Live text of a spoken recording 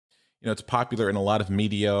it's popular in a lot of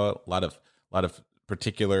media, a lot of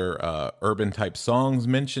particular urban type songs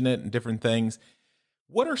mention it and different things.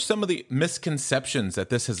 What are some of the misconceptions that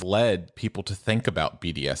this has led people to think about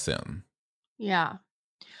BDSM? Yeah.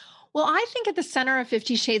 Well, I think at the center of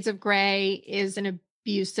 50 Shades of Grey is an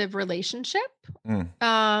abusive relationship, Mm,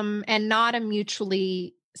 and not a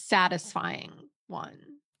mutually satisfying one.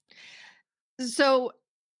 So,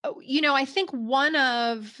 I think one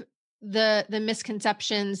of the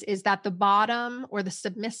misconceptions is that the bottom or the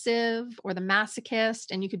submissive or the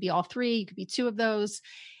masochist, and you could be all three, you could be two of those,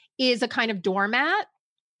 is a kind of doormat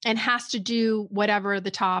and has to do whatever the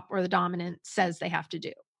top or the dominant says they have to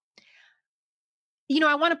do.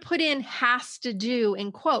 I want to put in has to do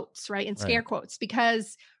in quotes, right? In scare right. quotes,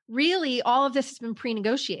 because really all of this has been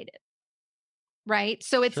pre-negotiated, right?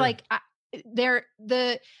 So it's Sure. like they're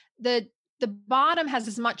the bottom has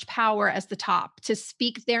as much power as the top to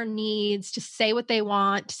speak their needs, to say what they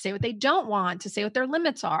want, to say what they don't want, to say what their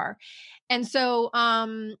limits are. And so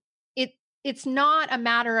it it's not a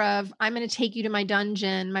matter of I'm going to take you to my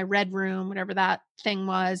dungeon, my red room, whatever that thing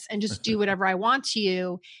was, and just do whatever I want to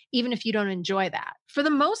you, even if you don't enjoy that. For the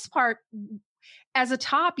most part, as a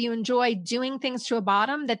top, you enjoy doing things to a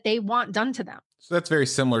bottom that they want done to them. So that's very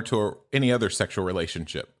similar to any other sexual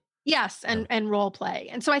relationship. Yes, Yeah. and role play.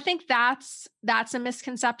 And so I think that's a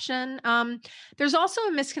misconception. There's also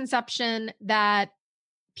a misconception that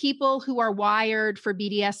people who are wired for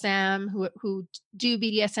BDSM, who do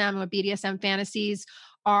BDSM or BDSM fantasies,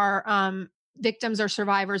 are victims or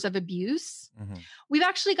survivors of abuse. Mhm. We've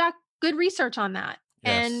actually got good research on that.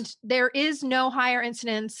 Yes. And there is no higher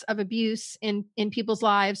incidence of abuse in people's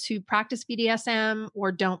lives who practice BDSM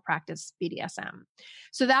or don't practice BDSM.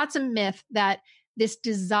 So that's a myth that this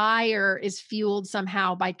desire is fueled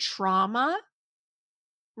somehow by trauma,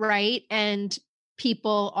 right? And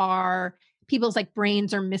people's like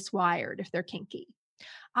brains are miswired if they're kinky.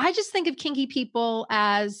 I just think of kinky people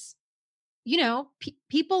as,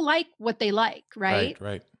 people like what they like, Right, right?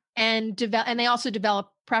 right. And they also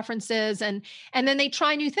develop preferences, and then they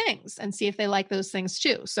try new things and see if they like those things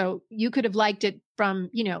too. So you could have liked it from,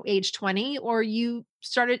 age 20, or it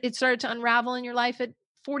started to unravel in your life at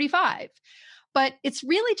 45. But it's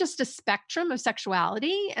really just a spectrum of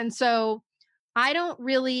sexuality. And so I don't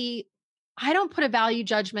really I don't put a value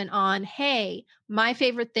judgment on, hey, my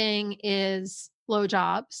favorite thing is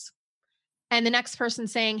blowjobs. And the next person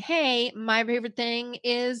saying, hey, my favorite thing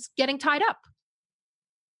is getting tied up.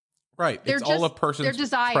 Right. They're It's all a just their person's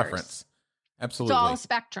desires. preference. It's all a Absolutely.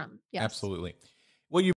 spectrum. Yes. Absolutely. Well, you